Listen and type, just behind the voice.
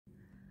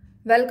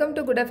Welcome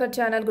to Good Effort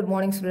channel. Good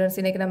morning students.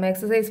 இன்னைக்கு நம்ம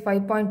exercise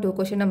 5.2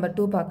 question number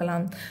 2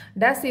 பார்க்கலாம்.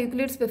 Does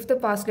Euclid's fifth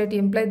postulate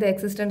imply the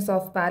existence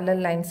of parallel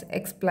lines?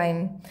 Explain.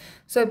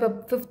 So இப்போ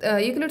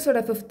Euclid's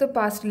ஓட fifth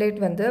postulate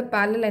வந்து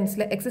parallel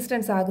linesல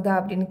existence ஆகுதா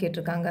அப்படின்னு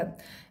கேட்டிருக்காங்க.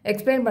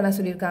 Explain பண்ண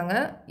சொல்லியிருக்காங்க.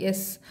 Yes.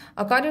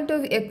 According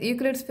to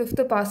Euclid's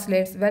fifth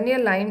postulates, when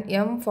a line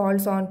M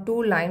falls on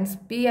two lines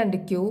P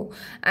and Q,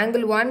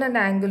 angle 1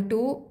 and angle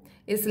 2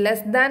 is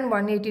less than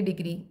 180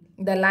 degree.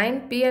 The line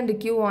P and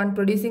Q on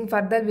producing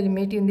further will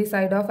meet in the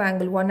side of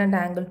angle 1 and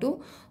angle 2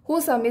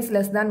 whose sum is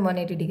less than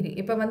 180 degree.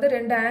 இப்போ வந்து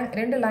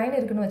ரெண்டு line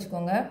இருக்குன்னு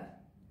வச்சுக்கோங்க.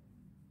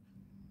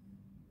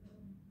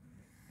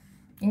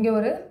 இங்க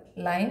ஒரு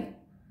line,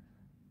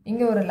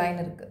 இங்க ஒரு line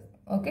இருக்கு.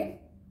 ஓகே,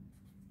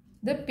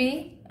 இது P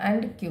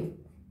and Q.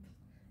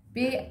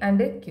 P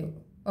and Q.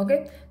 Okay,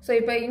 so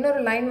இப்போ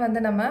இன்னொரு லைன்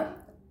வந்து நம்ம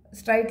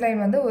ஸ்ட்ரைட்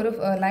லைன் வந்து ஒரு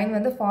லைன்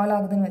வந்து ஃபால்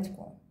ஆகுதுன்னு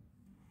வச்சுக்கோங்க.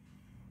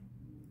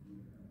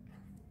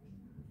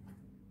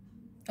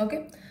 ஓகே,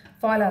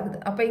 ஃபால் ஆகுது.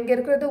 அப்போ இங்கே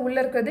இருக்கிறது உள்ளே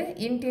இருக்கிறது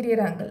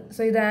இன்டீரியர் ஆங்கிள்.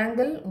 ஸோ இது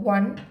ஆங்கிள்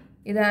 1,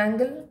 இது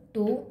ஆங்கிள்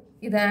 2,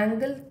 இது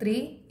ஆங்கிள் 3,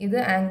 இது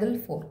ஆங்கிள்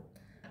 4.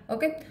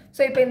 ஓகே,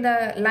 ஸோ இப்போ இந்த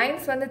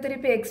லைன்ஸ் வந்து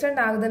திருப்பி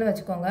எக்ஸ்டெண்ட் ஆகுதுன்னு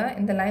வச்சுக்கோங்க.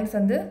 இந்த லைன்ஸ்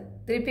வந்து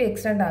திருப்பி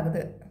எக்ஸ்டெண்ட்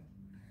ஆகுது.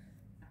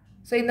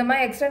 ஸோ இந்த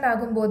மாதிரி எக்ஸ்டெண்ட்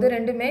ஆகும்போது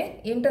ரெண்டுமே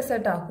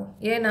இன்டர்செக்ட் ஆகும்.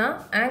 ஏன்னா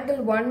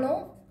ஆங்கிள்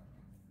 1ம்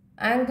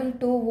ஆங்கிள்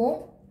 2ம்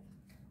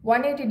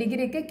 180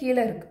 டிகிரிக்கு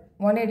கீழே இருக்குது.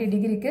 180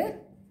 டிகிரிக்கு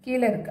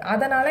கீழே இருக்குது.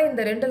 அதனால்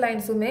இந்த ரெண்டு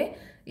லைன்ஸுமே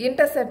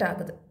இன்டர்செக்ட்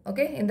ஆகுது.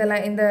 ஓகே,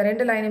 இந்த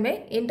ரெண்டு லைனுமே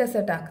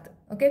இன்டர்செக்ட் ஆகுது.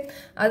 ஓகே,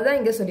 அதுதான்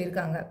இங்கே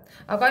சொல்லியிருக்காங்க.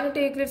 According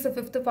to Euclid's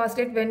fifth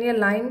postulate, when a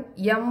line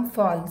M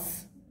falls,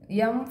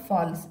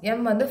 M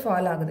வந்து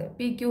fall ஆகுது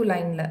PQ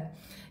லைனில்.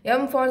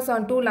 M falls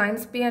on two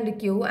lines P and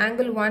Q,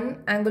 angle 1,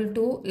 angle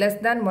 2 less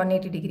than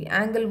 180 degree.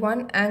 Angle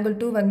 1, angle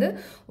 2 வந்து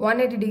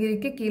 180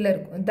 டிகிரிக்கு கீழே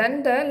இருக்கும். Then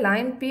the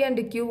line P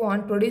and Q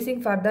on producing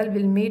further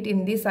will meet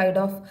in the side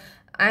of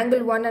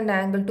angle 1 and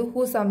angle 2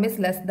 whose sum is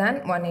less than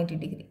 180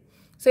 degree.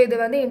 So இது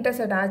வந்து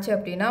intersect ஆச்சு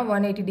அப்படின்னா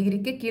 180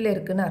 டிகிரிக்கு கீழே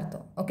இருக்குன்னு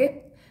அர்த்தம். ஓகே,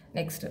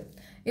 நெக்ஸ்ட்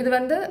இது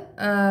வந்து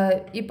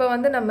இப்போ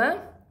வந்து நம்ம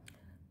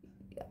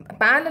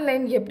parallel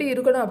line எப்படி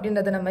இருக்கணும்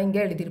அப்படின்றத நம்ம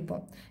இங்கே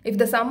எழுதியிருப்போம். If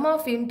the sum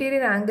of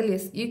interior angle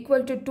is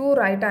equal to two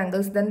right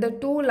angles, then the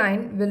two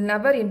line will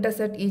never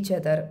intersect each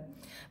other,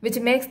 which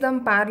makes them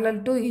parallel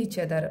to each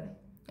other.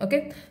 Okay,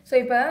 so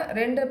இப்போ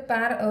ரெண்டு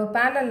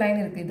parallel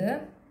line இருக்குது.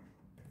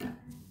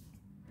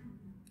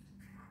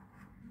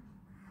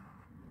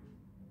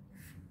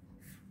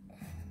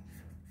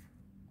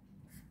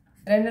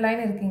 ரெண்டு line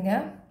இருக்குங்க.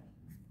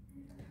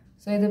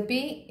 So இது P,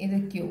 இது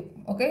Q.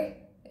 Okay,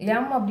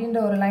 M அப்படின்ற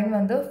ஒரு line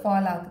வந்து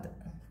ஃபால் ஆகுது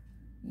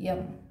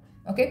M.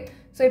 ஓகே,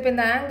 ஸோ இப்போ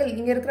இந்த ஆங்கிள்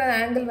இங்கே இருக்கிற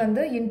ஆங்கிள்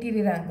வந்து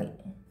இன்டீரியர் ஆங்கிள்.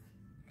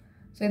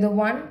 ஸோ இது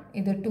 1,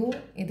 இது 2,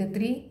 இது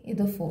 3,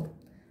 இது 4.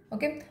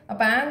 ஓகே,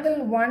 அப்போ angle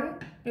 1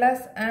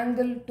 plus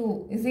angle 2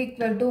 is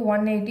equal to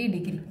 180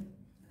 degree.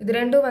 இது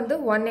ரெண்டும் வந்து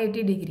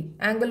 180 டிகிரி.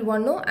 ஆங்கிள்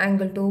 1ம்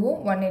ஆங்கிள்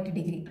 2ம் 180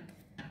 degree.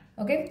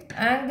 Okay,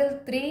 angle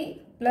 3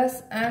 plus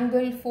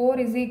angle 4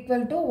 is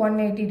equal to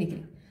 180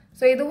 degree.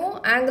 So இதுவும்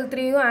angle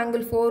 3யும்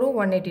angle 4ம்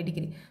 180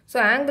 degree. So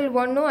angle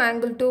 1ம்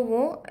angle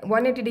 2ம்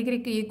 180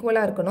 டிகிரிக்கு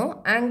ஈக்குவலாக இருக்கணும்.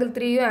 angle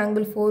 3யும்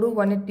angle 4ம்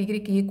 180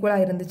 டிகிரிக்கு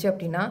ஈக்குவலாக இருந்துச்சு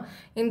அப்படின்னா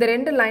இந்த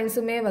ரெண்டு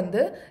லைன்ஸுமே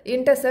வந்து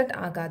இன்டர்செக்ட்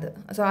ஆகாது.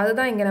 ஸோ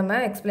அதுதான் இங்கே நம்ம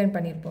எக்ஸ்பிளைன்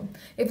பண்ணியிருப்போம்.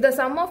 If the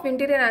some of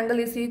interior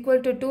angle is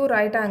equal to two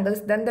right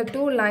angles then the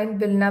two line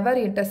will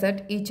never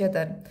intersect each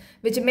other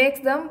which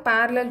makes them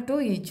parallel to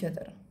each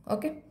other.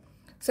 Okay,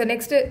 so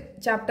next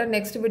chapter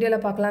next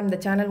வீடியோவில் பார்க்கலாம். இந்த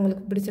channel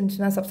உங்களுக்கு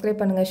பிடிச்சிருந்துச்சுன்னா subscribe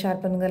பண்ணுங்கள்,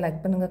 share பண்ணுங்கள், like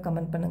பண்ணுங்கள்,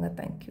 comment பண்ணுங்கள்.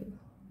 Thank you.